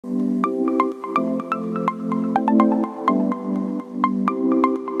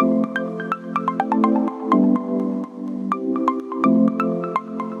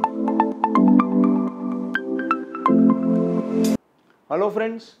Hello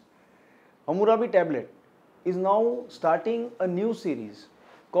friends, Hammurabi Tablet is now starting a new series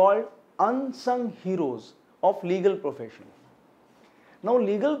called Unsung Heroes of Legal Profession. Now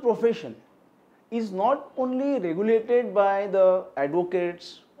legal profession is not only regulated by the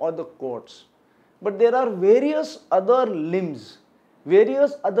advocates or the courts, but there are various other limbs,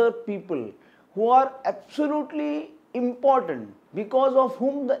 various other people who are absolutely important because of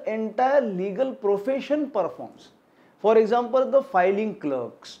whom the entire legal profession performs. For example, the filing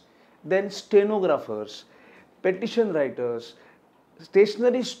clerks, then stenographers, petition writers,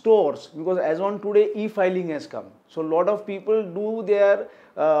 stationery stores, because as on today e-filing has come. So lot of people do their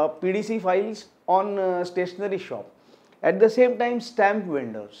PDC files on stationery shop. At the same time, stamp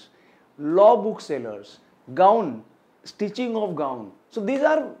vendors, law booksellers, gown, stitching of gown. So these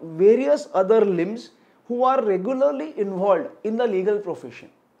are various other limbs who are regularly involved in the legal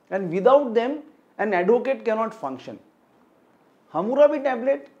profession, and without them an advocate cannot function. Hammurabi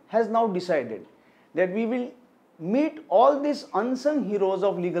Tablet has now decided that we will meet all these unsung heroes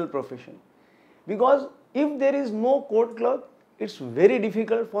of legal profession, because if there is no court clerk, it's very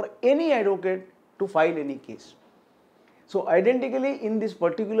difficult for any advocate to file any case. So identically in this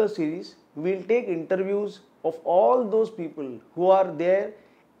particular series, we will take interviews of all those people who are there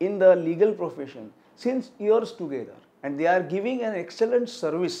in the legal profession since years together, and they are giving an excellent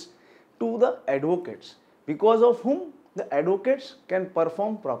service to the advocates, because of whom the advocates can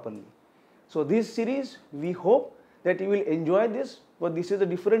perform properly. So this series, we hope that you will enjoy this, but this is a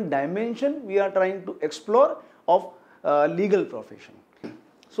different dimension we are trying to explore of legal profession.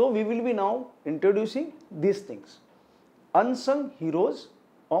 So we will be now introducing these things, unsung heroes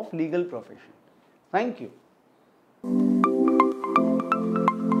of legal profession. Thank you.